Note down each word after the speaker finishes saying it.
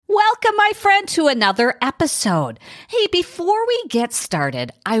Welcome, my friend, to another episode. Hey, before we get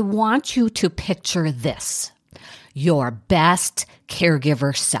started, I want you to picture this: your best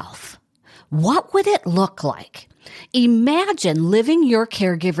caregiver self. What would it look like? Imagine living your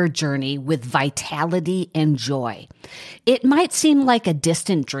caregiver journey with vitality and joy. It might seem like a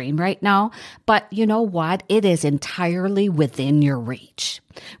distant dream right now, but you know what? It is entirely within your reach.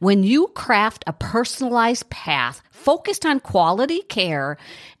 When you craft a personalized path focused on quality care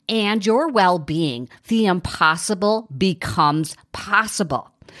and your well-being, the impossible becomes possible.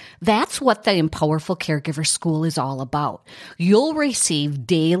 That's what the Empowerful Caregiver School is all about. You'll receive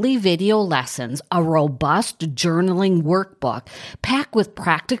daily video lessons, a robust journaling workbook packed with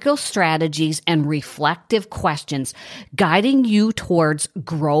practical strategies and reflective questions, guiding you towards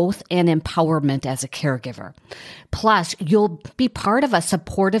growth and empowerment as a caregiver. Plus, you'll be part of a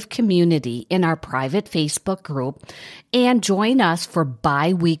supportive community in our private Facebook group and join us for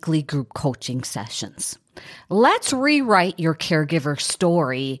bi-weekly group coaching sessions. Let's rewrite your caregiver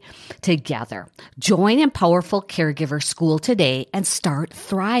story together. Join Empowerful Caregiver School today and start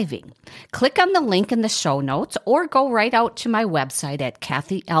thriving. Click on the link in the show notes or go right out to my website at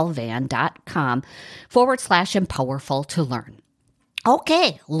kathylvan.com/empowerful to learn.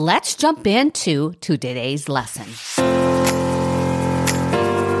 Okay, let's jump into today's lesson.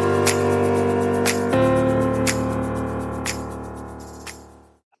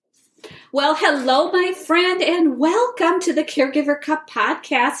 Well, hello, my friend, and welcome to the Caregiver Cup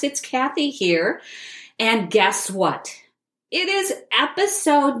podcast. It's Kathy here. And guess what? It is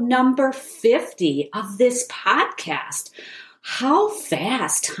episode number 50 of this podcast. How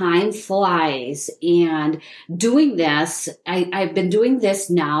fast time flies. And doing this, I've been doing this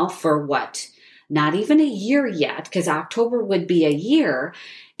now for what? Not even a year yet, because October would be a year.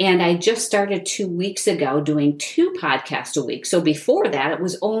 And I just started 2 weeks ago doing 2 podcasts a week. So before that, it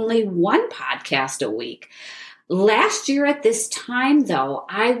was only 1 podcast a week. Last year at this time, though,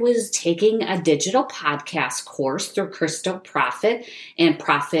 I was taking a digital podcast course through Crystal Profit and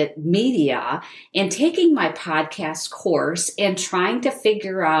Profit Media and taking my podcast course and trying to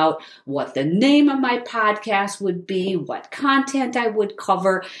figure out what the name of my podcast would be, what content I would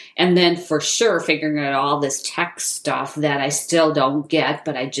cover, and then for sure figuring out all this tech stuff that I still don't get,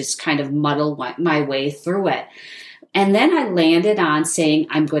 but I just kind of muddle my way through it. And then I landed on saying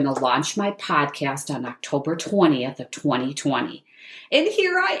I'm going to launch my podcast on October 20th of 2020. And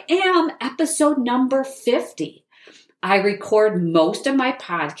here I am, episode number 50. I record most of my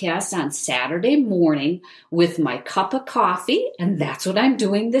podcasts on Saturday morning with my cup of coffee, and that's what I'm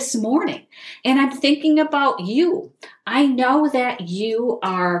doing this morning. And I'm thinking about you. I know that you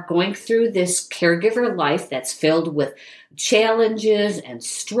are going through this caregiver life that's filled with challenges and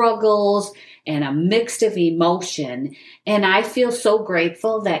struggles and a mix of emotion. And I feel so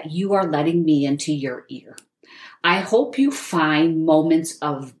grateful that you are letting me into your ear. I hope you find moments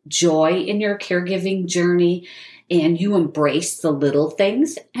of joy in your caregiving journey and you embrace the little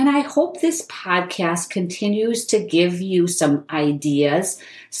things. And I hope this podcast continues to give you some ideas,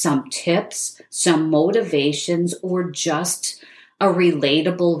 some tips, some motivations, or just a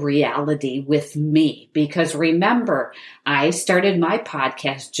relatable reality with me. Because remember, I started my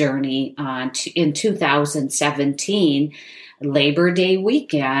podcast journey in 2017, Labor Day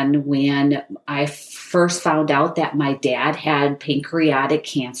weekend, when I first found out that my dad had pancreatic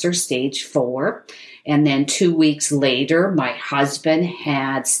cancer stage 4. And then 2 weeks later, my husband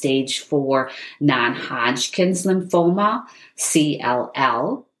had stage 4 non-Hodgkin's lymphoma,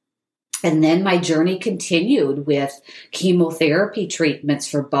 CLL. And then my journey continued with chemotherapy treatments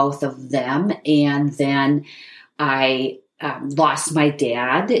for both of them. And then I lost my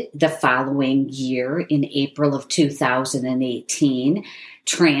dad the following year in April of 2018,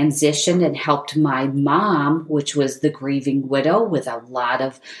 transitioned and helped my mom, which was the grieving widow, with a lot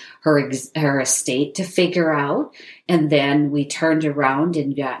of her estate to figure out. And then we turned around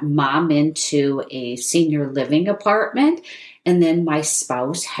and got mom into a senior living apartment. And then my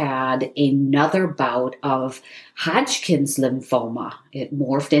spouse had another bout of Hodgkin's lymphoma. It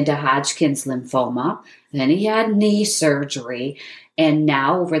morphed into Hodgkin's lymphoma. Then he had knee surgery. And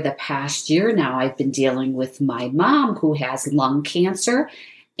now over the past year now, I've been dealing with my mom who has lung cancer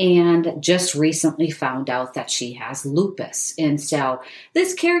and just recently found out that she has lupus. And so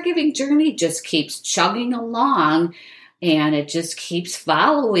this caregiving journey just keeps chugging along. And it just keeps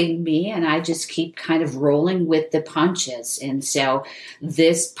following me, and I just keep kind of rolling with the punches. And so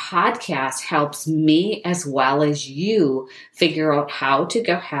this podcast helps me as well as you figure out how to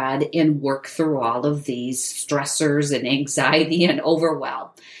go ahead and work through all of these stressors and anxiety and overwhelm.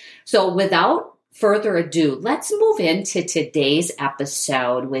 So without further ado, let's move into today's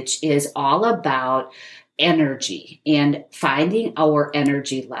episode, which is all about energy and finding our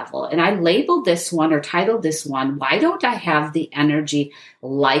energy level. And I labeled this one or titled this one, Why Don't I Have the Energy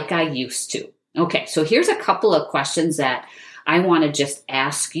Like I Used to? Okay, so here's a couple of questions that I want to just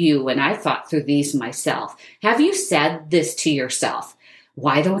ask you, and I thought through these myself. Have you said this to yourself?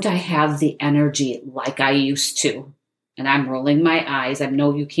 Why don't I have the energy like I used to? And I'm rolling my eyes. I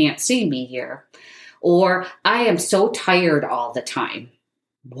know you can't see me here. Or I am so tired all the time.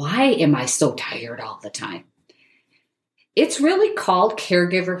 Why am I so tired all the time? It's really called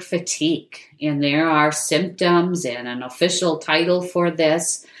caregiver fatigue, and there are symptoms and an official title for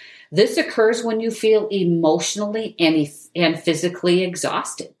this. This occurs when you feel emotionally and physically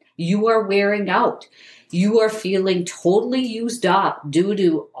exhausted. You are wearing out. You are feeling totally used up due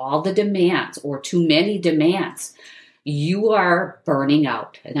to all the demands or too many demands. You are burning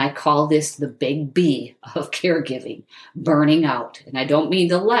out. And I call this the big B of caregiving, burning out. And I don't mean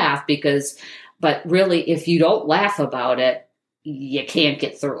to laugh but really, if you don't laugh about it, you can't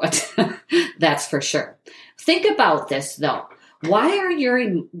get through it. That's for sure. Think about this though. What are your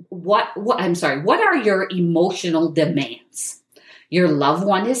emotional demands? Your loved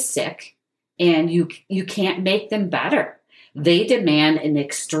one is sick and you can't make them better. They demand an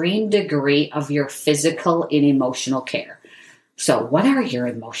extreme degree of your physical and emotional care. So what are your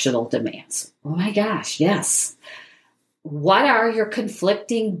emotional demands? Oh my gosh, yes. What are your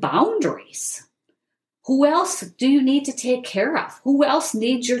conflicting boundaries? Who else do you need to take care of? Who else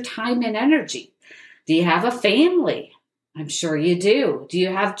needs your time and energy? Do you have a family? I'm sure you do. Do you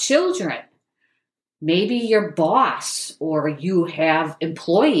have children? Maybe your boss, or you have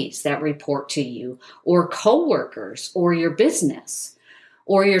employees that report to you, or coworkers, or your business,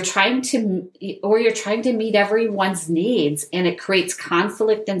 or you're trying to meet everyone's needs, and it creates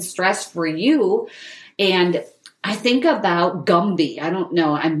conflict and stress for you. And I think about Gumby. I don't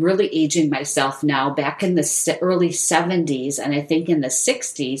know. I'm really aging myself now. Back in the early 70s, and I think in the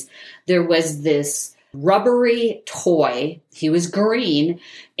 60s, there was this rubbery toy. He was green,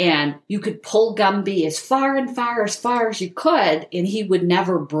 and you could pull Gumby as far as you could, and he would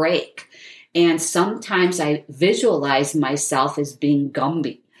never break. And sometimes I visualize myself as being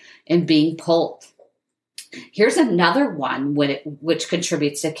Gumby and being pulled. Here's another one which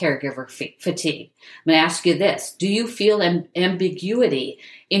contributes to caregiver fatigue. I'm going to ask you this. Do you feel ambiguity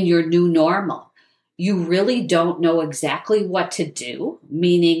in your new normal? You really don't know exactly what to do,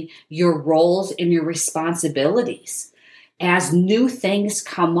 meaning your roles and your responsibilities. As new things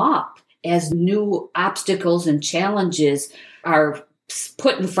come up, as new obstacles and challenges are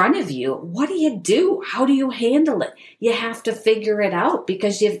put in front of you, what do you do? How do you handle it? You have to figure it out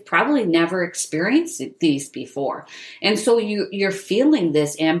because you've probably never experienced these before. And so you're feeling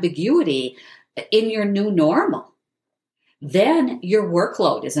this ambiguity in your new normal. Then your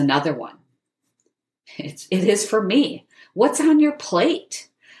workload is another one. It is for me. What's on your plate?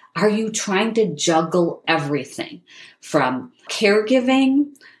 Are you trying to juggle everything from caregiving,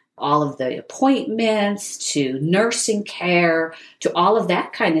 all of the appointments, to nursing care, to all of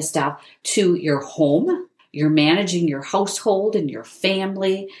that kind of stuff, to your home? You're managing your household and your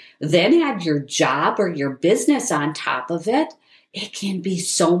family. Then add your job or your business on top of it. It can be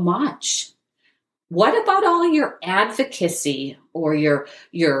so much. What about all your advocacy or your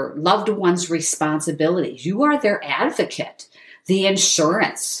loved one's responsibilities? You are their advocate. The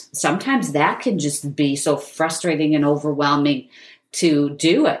insurance, sometimes that can just be so frustrating and overwhelming to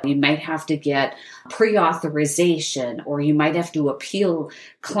do it. You might have to get pre-authorization, or you might have to appeal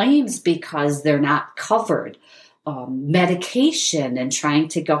claims because they're not covered. Medication and trying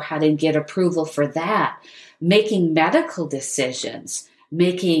to go ahead and get approval for that. Making medical decisions.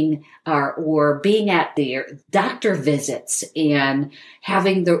 Making or being at the doctor visits and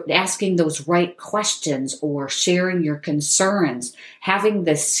asking those right questions, or sharing your concerns, having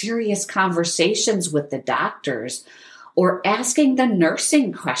the serious conversations with the doctors, or asking the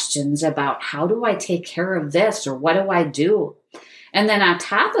nursing questions about how do I take care of this, or what do I do? And then on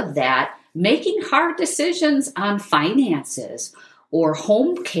top of that, making hard decisions on finances or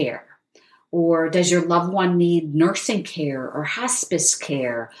home care. Or does your loved one need nursing care or hospice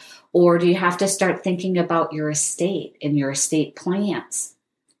care? Or do you have to start thinking about your estate and your estate plans?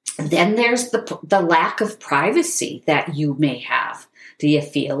 Then there's the lack of privacy that you may have. Do you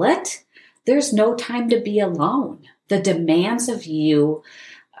feel it? There's no time to be alone. The demands of you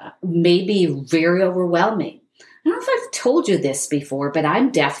may be very overwhelming. I don't know if I've told you this before, but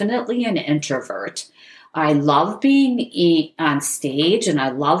I'm definitely an introvert. I love being on stage and I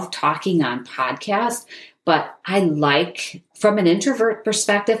love talking on podcasts, But from an introvert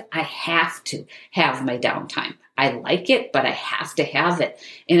perspective, I have to have my downtime. I like it, but I have to have it.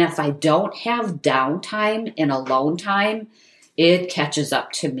 And if I don't have downtime and alone time, it catches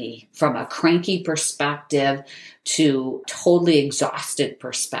up to me from a cranky perspective to totally exhausted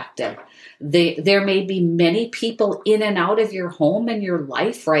perspective. There may be many people in and out of your home and your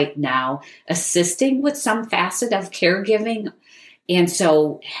life right now assisting with some facet of caregiving. And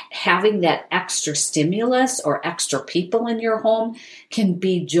so having that extra stimulus or extra people in your home can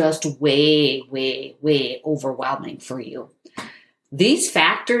be just way, way, way overwhelming for you. These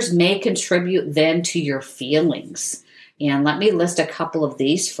factors may contribute then to your feelings. And let me list a couple of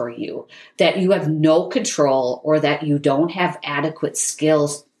these for you: that you have no control or that you don't have adequate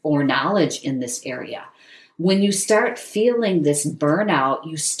skills or knowledge in this area. When you start feeling this burnout,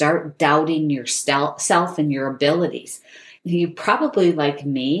 you start doubting yourself and your abilities. You probably, like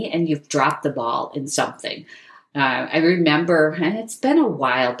me, and you've dropped the ball in something. I remember, and it's been a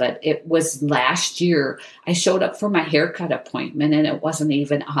while, but it was last year, I showed up for my haircut appointment and it wasn't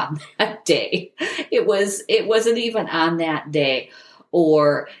even on that day. It wasn't even on that day.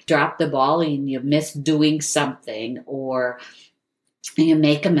 Or drop the ball and you miss doing something, or you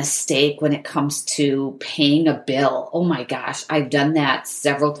make a mistake when it comes to paying a bill. Oh my gosh, I've done that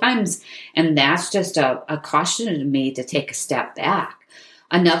several times. And that's just a caution to me to take a step back.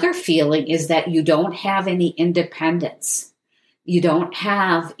 Another feeling is that you don't have any independence. You don't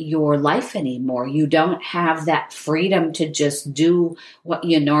have your life anymore. You don't have that freedom to just do what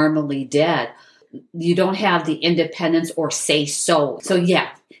you normally did. You don't have the independence or say so. So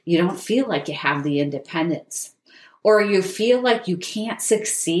yeah, you don't feel like you have the independence. Or you feel like you can't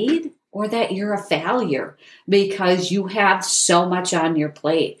succeed, or that you're a failure because you have so much on your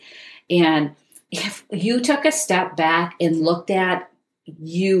plate. And if you took a step back and looked at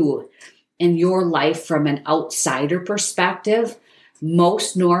you and your life from an outsider perspective,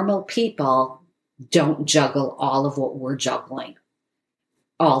 most normal people don't juggle all of what we're juggling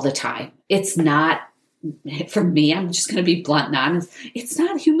all the time. It's not, for me, I'm just going to be blunt and honest, it's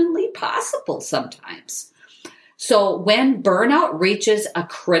not humanly possible sometimes. So when burnout reaches a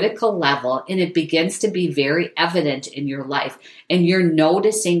critical level and it begins to be very evident in your life, and you're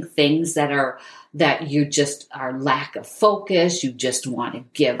noticing things that you just are lack of focus, you just want to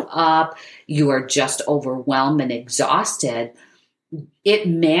give up, you are just overwhelmed and exhausted, it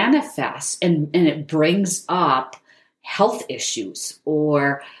manifests and it brings up health issues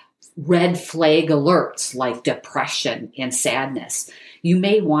or red flag alerts like depression and sadness. You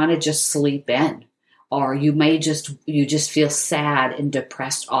may want to just sleep in, or you just feel sad and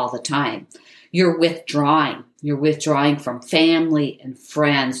depressed all the time. You're withdrawing. You're withdrawing from family and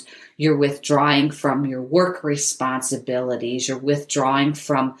friends. You're withdrawing from your work responsibilities. You're withdrawing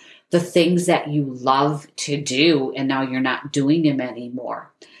from the things that you love to do, and now you're not doing them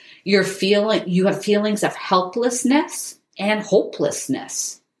anymore. You have feelings of helplessness and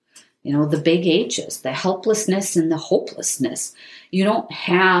hopelessness. You know, the big H's, the helplessness and the hopelessness. You don't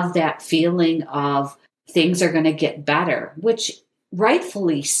have that feeling of things are going to get better, which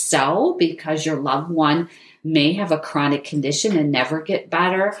rightfully so, because your loved one may have a chronic condition and never get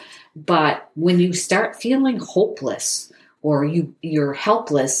better. But when you start feeling hopeless or you're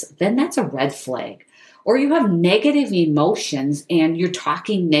helpless, then that's a red flag. Or you have negative emotions and you're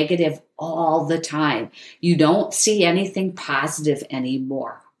talking negative all the time. You don't see anything positive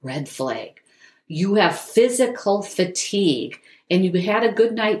anymore. Red flag. You have physical fatigue and you had a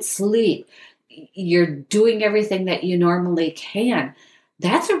good night's sleep. You're doing everything that you normally can.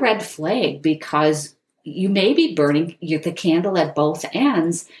 That's a red flag, because you may be burning the candle at both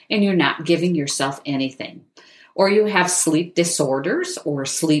ends and you're not giving yourself anything. Or you have sleep disorders or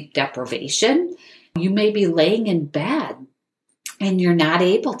sleep deprivation. You may be laying in bed and you're not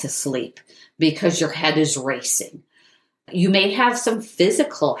able to sleep because your head is racing. You may have some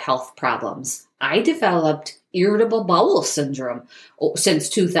physical health problems. I developed irritable bowel syndrome since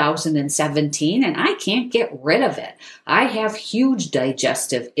 2017, and I can't get rid of it. I have huge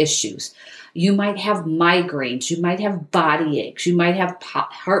digestive issues. You might have migraines. You might have body aches. You might have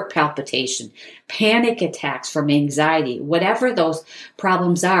heart palpitation, panic attacks from anxiety, whatever those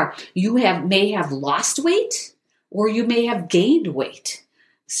problems are. You may have lost weight, or you may have gained weight.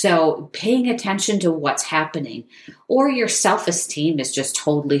 So paying attention to what's happening, or your self-esteem is just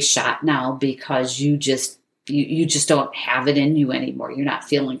totally shot now because you just don't have it in you anymore. You're not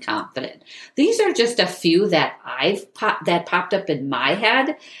feeling confident. These are just a few that that popped up in my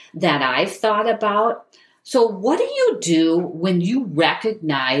head that I've thought about. So what do you do when you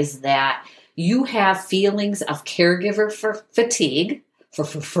recognize that you have feelings of caregiver fatigue,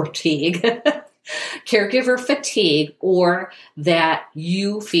 caregiver fatigue, or that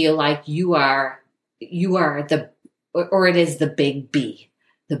you feel like you are or it is the big B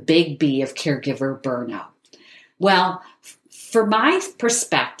of caregiver burnout. Well, for my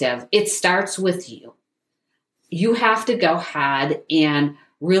perspective, it starts with you. You have to go ahead and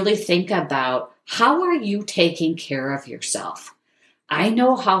really think about, how are you taking care of yourself? I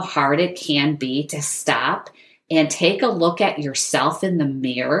know how hard it can be to stop and take a look at yourself in the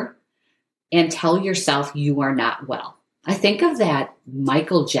mirror and tell yourself you are not well. I think of that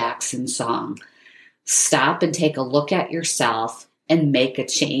Michael Jackson song, stop and take a look at yourself and make a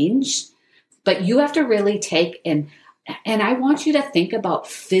change. But you have to really take, and I want you to think about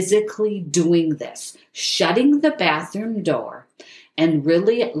physically doing this, shutting the bathroom door and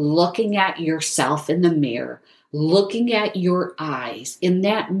really looking at yourself in the mirror, looking at your eyes in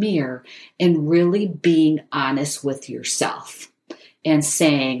that mirror and really being honest with yourself and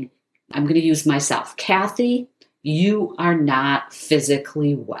saying, I'm going to use myself, Kathy, you are not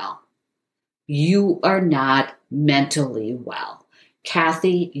physically well. You are not mentally well.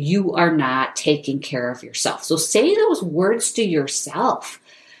 Kathy, you are not taking care of yourself. So say those words to yourself.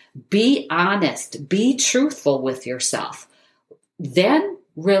 Be honest. Be truthful with yourself. Then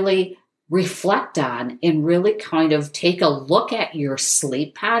really reflect on and really kind of take a look at your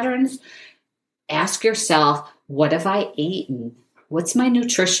sleep patterns. Ask yourself, what have I eaten? What's my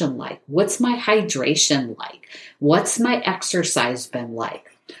nutrition like? What's my hydration like? What's my exercise been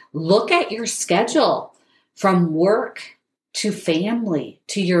like? Look at your schedule from work to family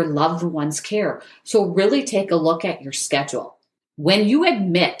to your loved one's care. So really take a look at your schedule. When you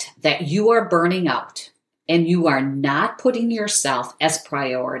admit that you are burning out and you are not putting yourself as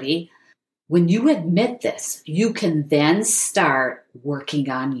priority, when you admit this, you can then start working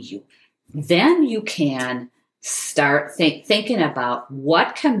on you. Then you can start thinking about,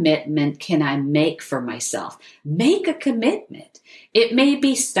 what commitment can I make for myself? Make a commitment. It may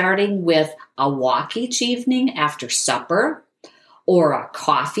be starting with a walk each evening after supper, or a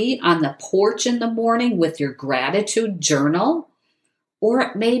coffee on the porch in the morning with your gratitude journal, or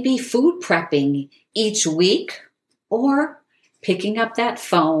it may be food prepping each week, or picking up that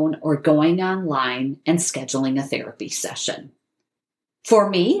phone or going online and scheduling a therapy session.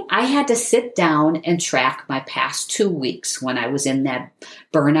 For me, I had to sit down and track my past 2 weeks when I was in that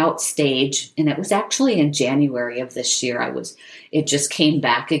burnout stage. And it was actually in January of this year. It just came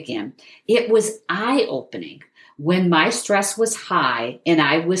back again. It was eye-opening. When my stress was high and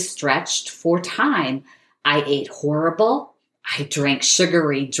I was stretched for time, I ate horrible. I drank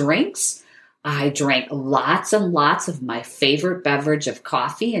sugary drinks. I drank lots and lots of my favorite beverage of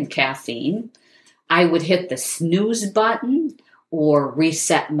coffee and caffeine. I would hit the snooze button or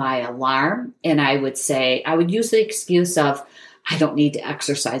reset my alarm. And I would use the excuse of, I don't need to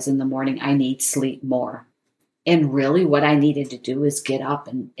exercise in the morning. I need sleep more. And really what I needed to do is get up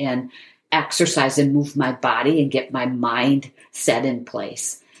and exercise and move my body and get my mind set in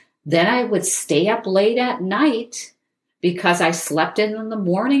place. Then I would stay up late at night because I slept in the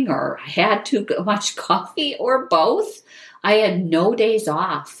morning or had too much coffee or both. I had no days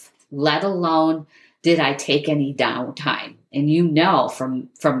off, let alone did I take any downtime. And you know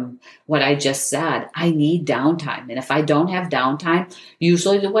from what I just said, I need downtime. And if I don't have downtime,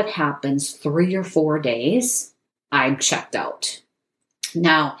 usually what happens, 3 or 4 days, I'm checked out.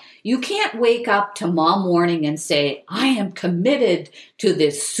 Now, you can't wake up tomorrow morning and say, I am committed to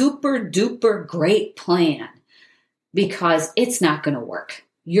this super duper great plan, because it's not going to work.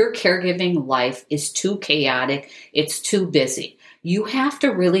 Your caregiving life is too chaotic. It's too busy. You have to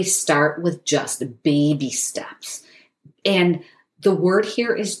really start with just baby steps. And the word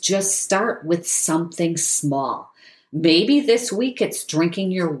here is just start with something small. Maybe this week it's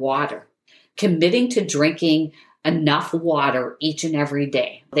drinking your water, committing to drinking enough water each and every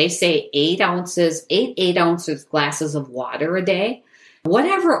day. They say 8 ounces glasses of water a day.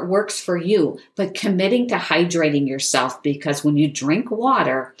 Whatever it works for you, but committing to hydrating yourself, because when you drink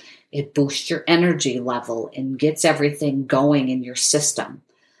water, it boosts your energy level and gets everything going in your system.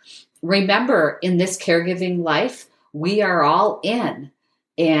 Remember, in this caregiving life, we are all in,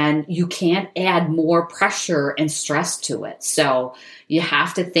 and you can't add more pressure and stress to it. So you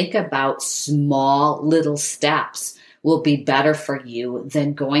have to think about small little steps will be better for you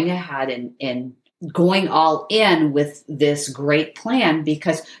than going ahead and going all in with this great plan,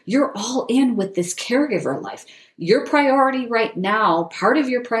 because you're all in with this caregiver life. Your priority right now, part of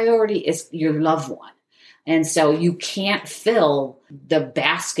your priority is your loved one. And so you can't fill the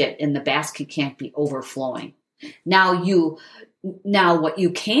basket, and the basket can't be overflowing. Now what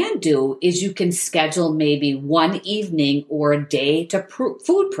you can do is you can schedule maybe one evening or a day to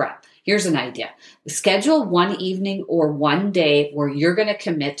food prep. Here's an idea. Schedule one evening or one day where you're going to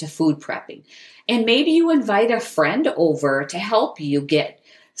commit to food prepping. And maybe you invite a friend over to help you get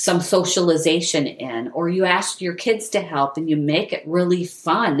some socialization in, or you ask your kids to help and you make it really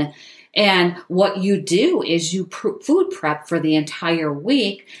fun. And what you do is you food prep for the entire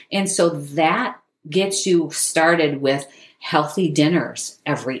week. And so that gets you started with healthy dinners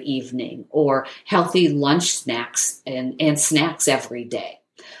every evening, or healthy lunch snacks and snacks every day.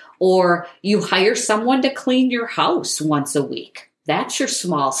 Or you hire someone to clean your house once a week. That's your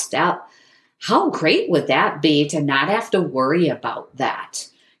small step. How great would that be to not have to worry about that?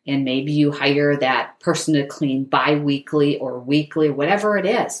 And maybe you hire that person to clean bi-weekly or weekly, whatever it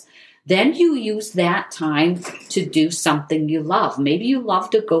is. Then you use that time to do something you love. Maybe you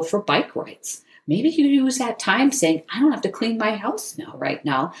love to go for bike rides. Maybe you use that time saying, I don't have to clean my house right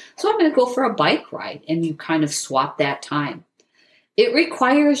now, so I'm going to go for a bike ride. And you kind of swap that time. It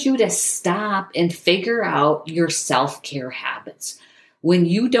requires you to stop and figure out your self-care habits. When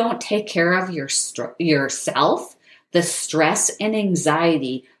you don't take care of yourself, the stress and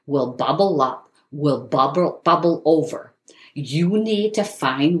anxiety will bubble up, will bubble over. You need to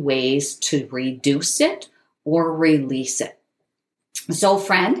find ways to reduce it or release it. So,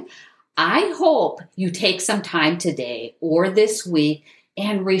 friend, I hope you take some time today or this week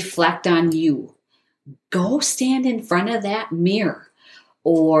and reflect on you. Go stand in front of that mirror,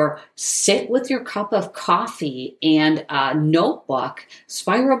 or sit with your cup of coffee and a notebook,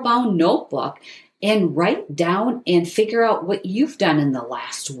 spiral bound notebook, and write down and figure out what you've done in the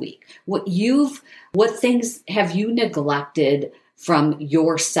last week. What things have you neglected from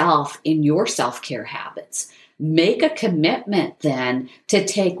yourself in your self-care habits? Make a commitment then to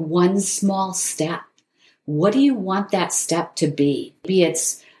take one small step. What do you want that step to be?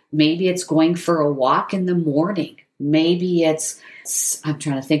 Maybe it's going for a walk in the morning. Maybe I'm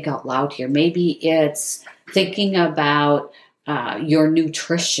trying to think out loud here. Maybe it's thinking about your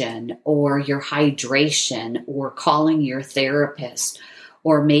nutrition or your hydration, or calling your therapist.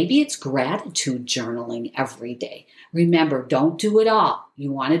 Or maybe it's gratitude journaling every day. Remember, don't do it all.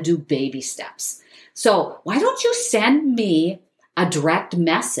 You want to do baby steps. So why don't you send me a direct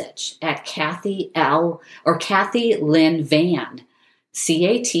message at Kathy Lynn Van,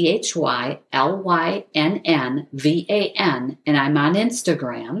 CathyLynnVan, and I'm on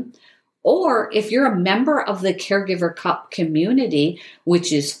Instagram. Or if you're a member of the Caregiver Cup community,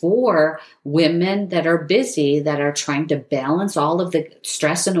 which is for women that are busy, that are trying to balance all of the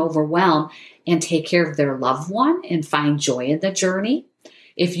stress and overwhelm and take care of their loved one and find joy in the journey.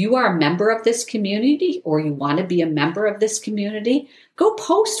 If you are a member of this community, or you want to be a member of this community, go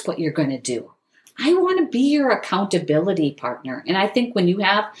post what you're going to do. I want to be your accountability partner. And I think when you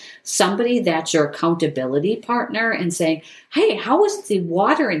have somebody that's your accountability partner and saying, hey, how is the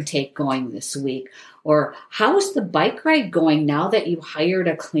water intake going this week? Or how is the bike ride going now that you hired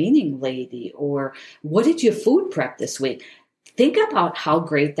a cleaning lady? Or what did you food prep this week? Think about how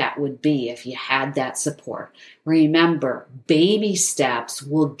great that would be if you had that support. Remember, baby steps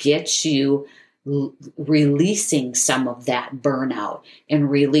will get you releasing some of that burnout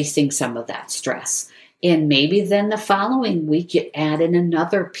and releasing some of that stress. And maybe then the following week you add in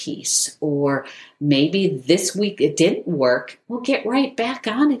another piece, or maybe this week it didn't work. Well, get right back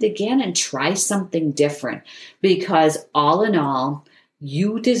on it again and try something different, because all in all,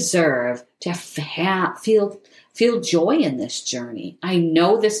 you deserve to feel joy in this journey. I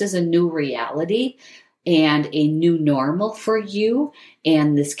know this is a new reality and a new normal for you,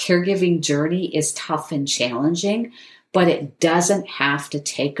 and this caregiving journey is tough and challenging, but it doesn't have to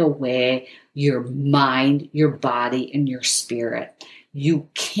take away your mind, your body, and your spirit. You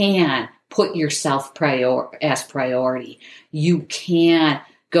can put yourself as priority. You can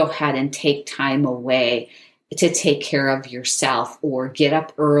go ahead and take time away to take care of yourself, or get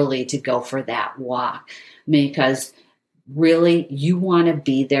up early to go for that walk, because really, you want to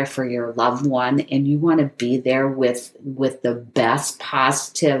be there for your loved one, and you want to be there with the best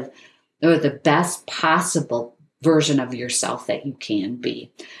positive, or the best possible version of yourself that you can be.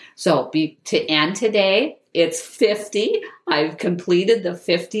 So to end today, it's 50. I've completed the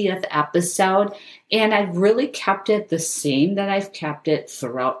 50th episode, and I've really kept it the same that I've kept it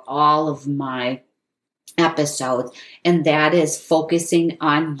throughout all of my episodes, and that is focusing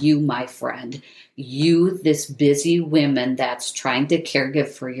on you, my friend. You, this busy woman that's trying to caregive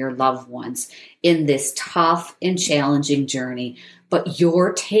for your loved ones in this tough and challenging journey, but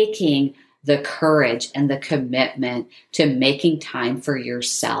you're taking the courage and the commitment to making time for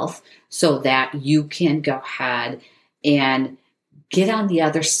yourself so that you can go ahead and get on the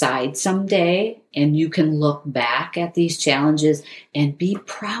other side someday and you can look back at these challenges and be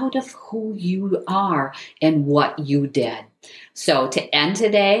proud of who you are and what you did. So to end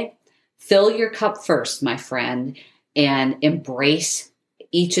today, fill your cup first, my friend, and embrace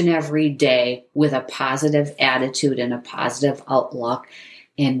each and every day with a positive attitude and a positive outlook.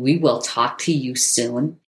 And we will talk to you soon.